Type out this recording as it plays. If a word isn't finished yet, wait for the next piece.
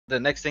The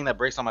next thing that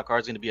breaks on my car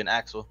is gonna be an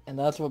axle. And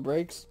that's what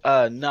breaks?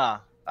 Nah.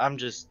 I'm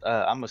just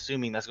I'm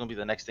assuming that's gonna be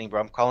the next thing, bro.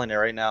 I'm calling it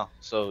right now.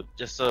 So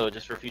just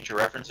for future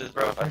references,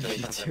 bro. If I tell you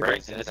something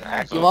breaks and it's an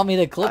axle. You want me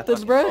to clip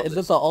this, bro? Is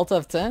this an Alt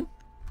F10?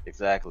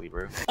 Exactly,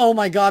 bro. Oh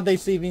my god, they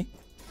see me.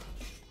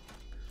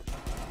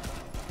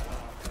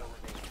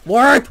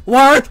 Work!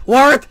 Work!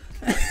 Work!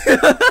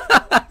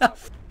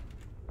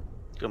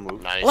 Good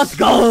move. Nice. Let's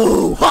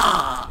go!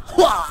 Wah!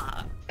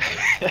 Wah!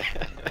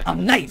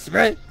 I'm nice,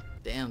 bro.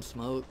 Damn,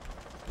 Smoke.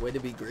 Way to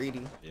be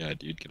greedy. Yeah,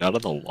 dude, get out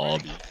of the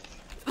lobby.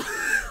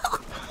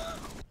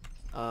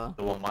 The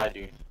one my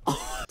dude.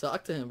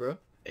 Talk to him, bro.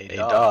 Hey,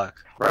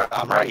 Doc. Bro,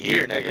 I'm right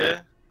here,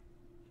 nigga.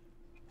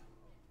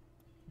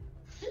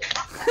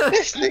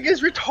 This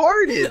nigga's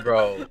retarded,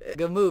 bro.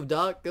 Good move,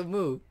 Doc. Good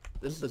move.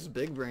 This is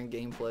big brain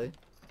gameplay.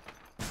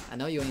 I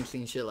know you ain't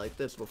seen shit like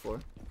this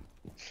before.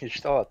 You're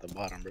still at the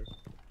bottom, bro.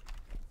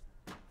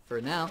 For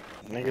now.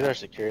 Niggas are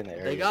securing the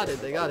area. They got it.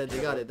 They got it. They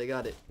got it. They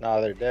got it.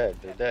 Nah, they're dead.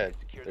 They're dead.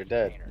 They're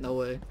dead. No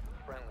way.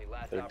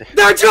 They're dead.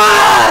 They're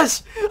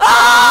trash!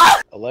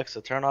 Ah!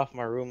 Alexa, turn off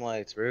my room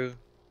lights, bro.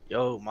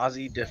 Yo,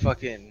 Mozzie did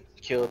fucking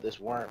killed this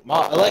worm.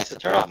 Alexa,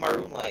 turn off my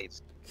room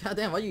lights.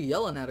 Goddamn, why you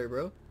yelling at her,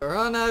 bro?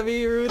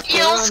 Coronavirus,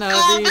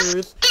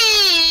 coronavirus.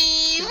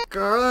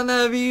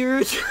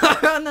 Coronavirus,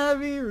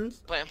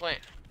 coronavirus. Plant.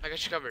 I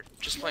got you covered.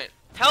 Just plant.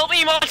 Help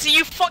me, Monty,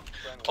 you fuck!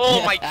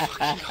 Oh my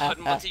fucking god,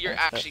 Monty, you're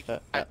actually...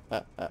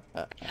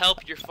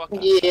 Help your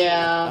fucking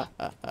Yeah.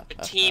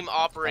 team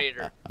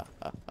operator.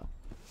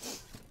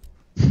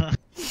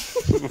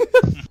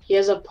 He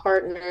has a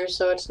partner,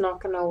 so it's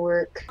not gonna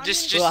work.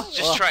 Just try it.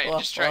 Just try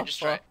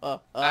it.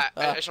 I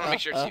just wanna make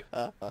sure it's you.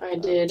 I You're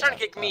did. trying to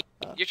kick me.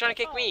 You're trying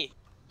to kick me.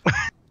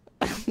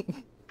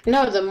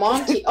 No, the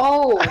Monty.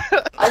 Oh,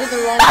 I did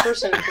the wrong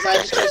person because I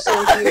just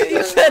assumed you.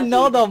 You said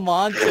no to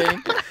Monty.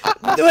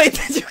 Wait,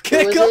 did you Who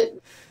kick was him?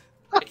 it?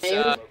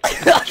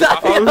 It's, That's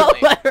Joffrey.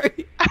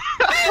 hilarious.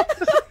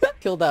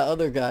 Kill that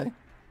other guy,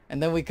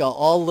 and then we can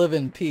all live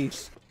in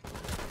peace.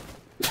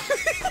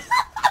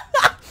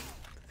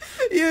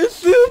 You're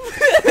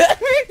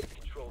stupid.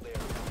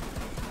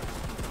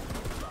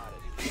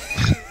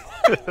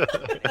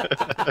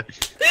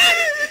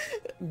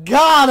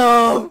 Got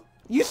him.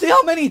 You see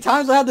how many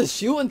times I had to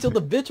shoot until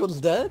the bitch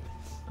was dead?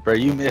 Bro,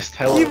 you missed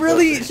hell. She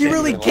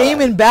really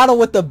came in battle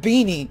with the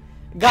beanie,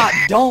 got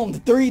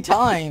domed 3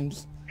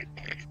 times,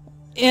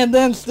 and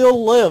then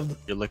still lived.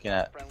 You're looking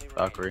at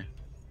Valkyrie.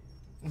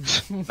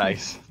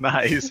 Nice.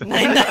 Nice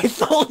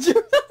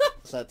soldier.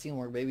 It's that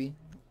teamwork, baby.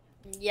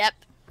 Yep.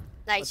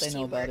 What Nice they know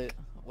teamwork. about it?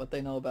 What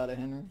they know about it,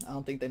 Henry? I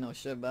don't think they know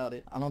shit about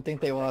it. I don't think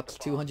they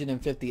watched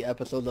 250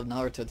 episodes of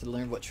Naruto to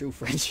learn what true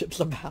friendship's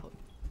about.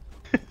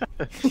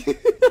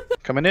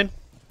 Coming in.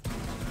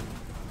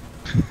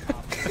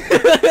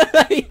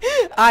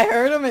 I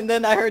heard him, and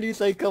then I heard you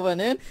say coming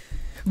in.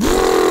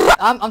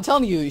 I'm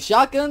telling you,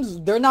 shotguns,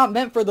 they're not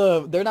meant for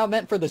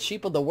the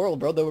sheep of the world,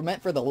 bro. They were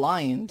meant for the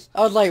lions.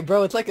 I was like,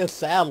 bro, it's like a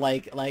sad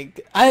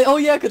oh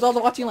yeah, cause I was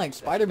watching like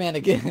Spider-Man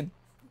again.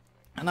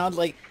 And I was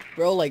like,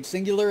 bro, like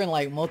Singular and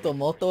like Moto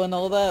and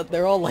all that,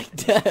 they're all like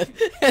dead.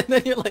 And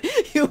then you're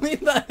like, you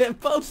mean the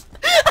hippos?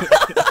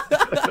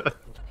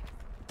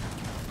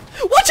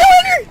 Watch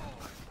out, Henry!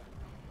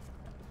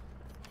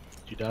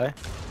 Did you die?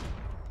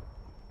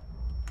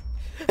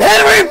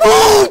 Henry,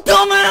 move,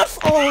 dumbass!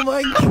 Oh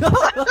my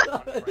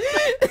god!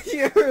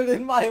 You're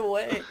in my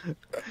way.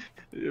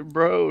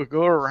 Bro,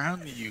 go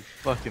around me, you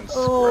fucking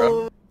scrub.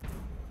 Oh.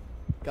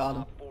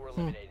 Got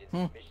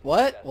him.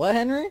 What? What,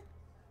 Henry?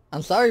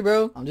 I'm sorry,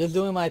 bro. I'm just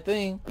doing my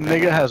thing.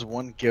 Nigga has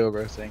 1 kill,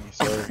 bro, saying he's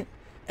sorry.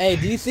 Hey,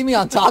 do you see me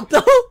on top,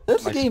 though?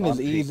 This My game is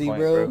spawn peak easy, point,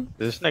 bro.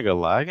 Is this nigga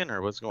lagging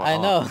or what's going on? I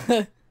know.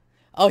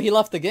 Oh, he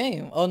left the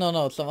game. Oh,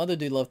 no. Some other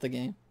dude left the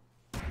game.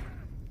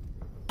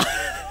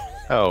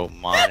 Oh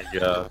my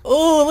god.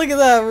 Oh, look at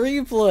that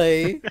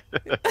replay.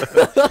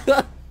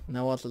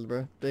 Now watch this,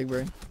 bro. Big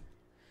brain.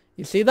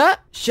 You see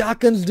that?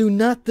 Shotguns do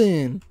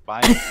nothing.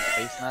 Buying some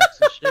face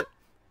masks and shit.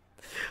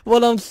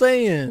 What I'm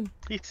saying.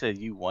 He said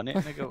you want it,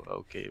 nigga?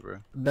 Okay, bro.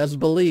 Best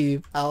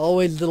believe. I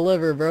always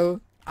deliver, bro.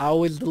 I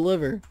always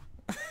deliver.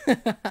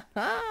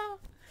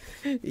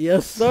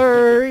 Yes,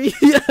 sir.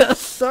 Yes,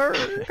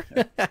 sir.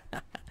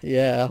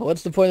 Yeah,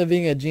 what's the point of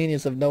being a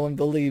genius if no one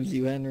believes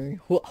you, Henry?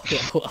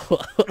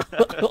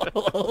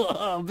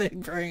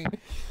 Big brain.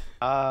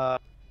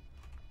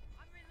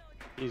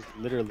 He's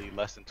literally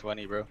less than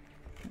 20, bro.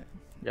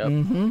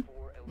 Yep.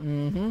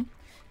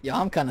 Yeah,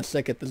 I'm kind of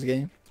sick at this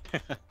game.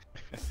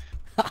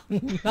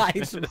 I'm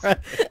nice, bro.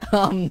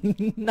 I'm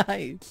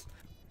nice.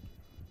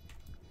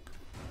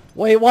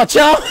 Wait, watch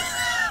out!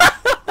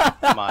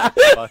 My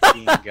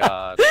fucking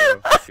god,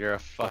 bro. You're a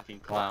fucking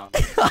clown.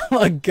 Oh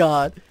my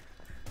god.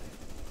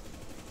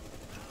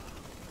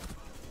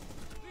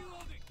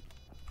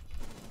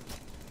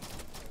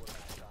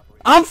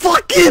 I'm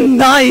fucking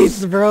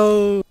nice,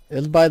 bro.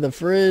 It's by the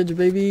fridge,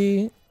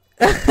 baby.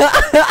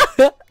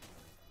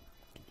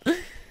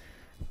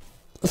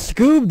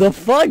 Scoob, the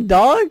fuck,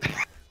 dog?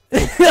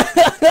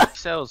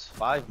 Sells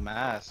 5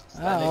 masks.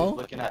 That Oh. nigga's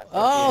looking at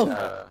Oh.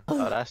 fucking,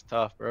 oh, that's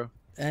tough, bro.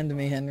 End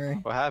me, Henry.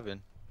 What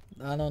happened?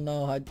 I don't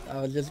know. I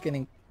was just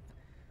getting.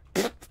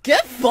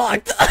 Get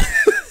fucked.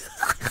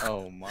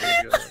 Oh my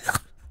god.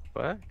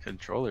 What?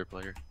 Controller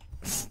player.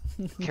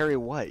 Carry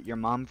what? Your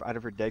mom out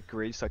of her dead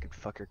grave so I could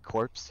fuck her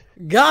corpse?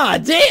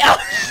 God damn.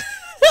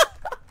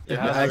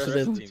 Yeah, how's the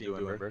rest of the team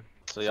doing, bro?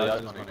 So y'all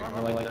just gonna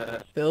ignore me like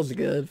that? Feels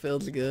good.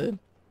 Feels good.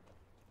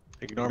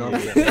 Ignore me.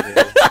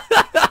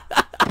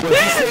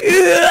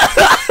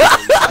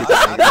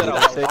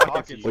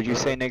 What'd you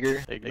say,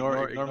 nigger?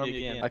 Ignore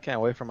me again. I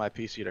can't wait for my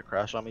PC to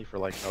crash on me for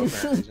like no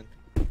apparent reason.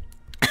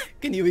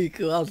 Can you be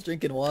cool? I was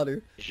drinking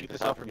water. Shoot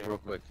this out for me real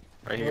quick.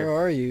 Right Where here.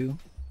 are you?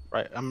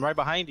 Right, I'm right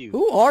behind you.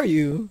 Who are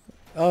you?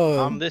 Oh,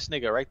 I'm this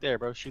nigga right there,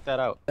 bro. Shoot that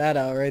out. that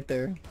out right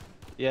there.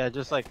 Yeah,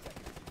 just like.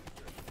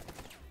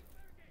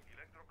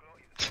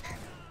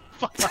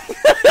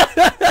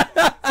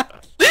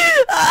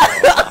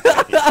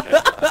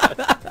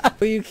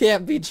 You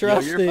can't be Yo,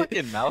 trusted. your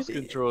fucking mouse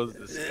control is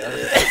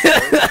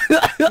disgusting.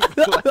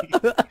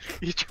 Like,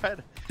 you try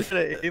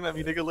to aim at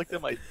me, nigga. Looked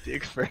at my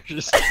dick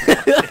first.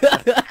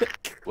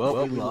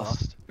 Well, we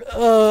lost.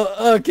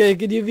 Oh, okay.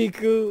 Can you be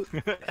cool?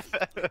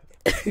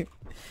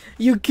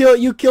 You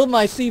killed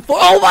my C4.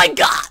 Oh my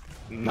god!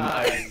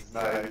 Nice.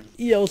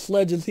 Yo,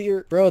 Sledge is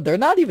here, bro. They're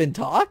not even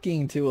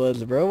talking to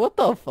us, bro. What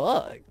the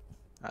fuck?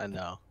 I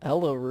know.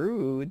 Hella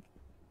rude.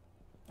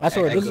 I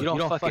swear this You is.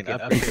 don't fucking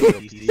upgrade your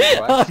PC,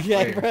 bro. I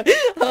Okay, swear. bro.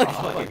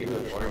 I'll Okay.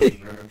 fucking warn you,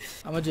 bro.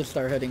 I'm gonna just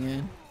start heading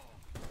in.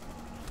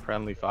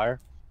 Friendly fire.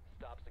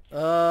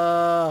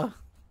 Capcom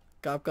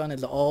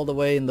is all the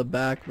way in the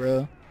back,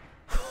 bro.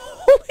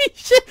 Holy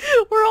shit,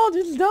 we're all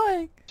just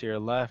dying. To your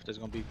left, there's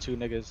gonna be 2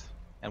 niggas,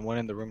 and 1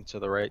 in the room to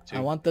the right too. I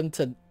want them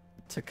to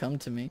come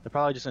to me. They're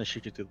probably just gonna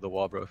shoot you through the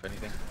wall, bro. If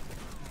anything.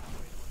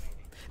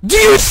 Do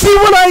you see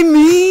what I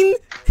mean?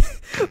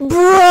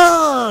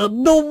 Bruh,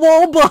 the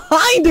wall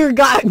behind her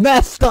got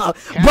messed up,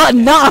 but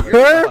not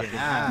her.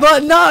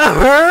 But not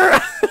her.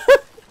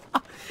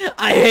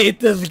 I hate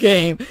this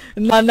game.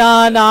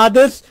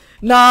 This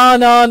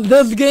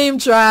game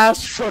trash.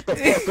 Shut the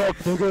fuck up,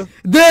 nigga.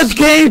 This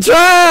game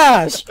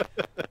trash.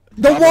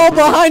 The wall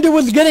behind her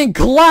was getting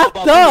clapped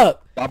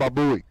up. Baba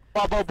booey.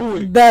 Baba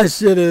booey. That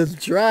shit is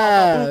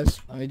trash.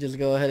 Let me just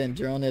go ahead and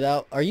drone it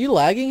out. Are you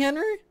lagging,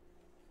 Henry?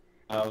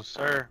 Oh,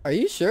 sir. Are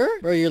you sure?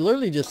 Bro, you're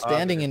literally just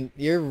standing in,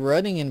 you're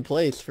running in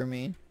place for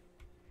me.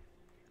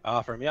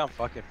 For me, I'm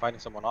fucking fighting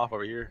someone off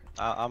over here.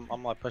 I'm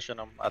like pushing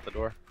them at the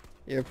door.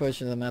 You're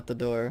pushing them at the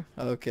door.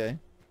 Okay.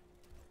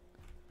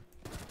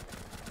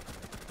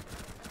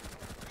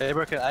 Hey,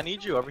 bro, I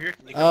need you over here.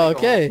 Can you come Oh, make a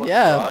okay, little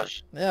yeah.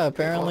 garage? Yeah,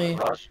 apparently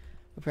Garage?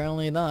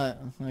 not.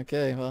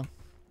 Okay, well.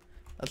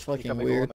 That's Can you fucking come make a little weird.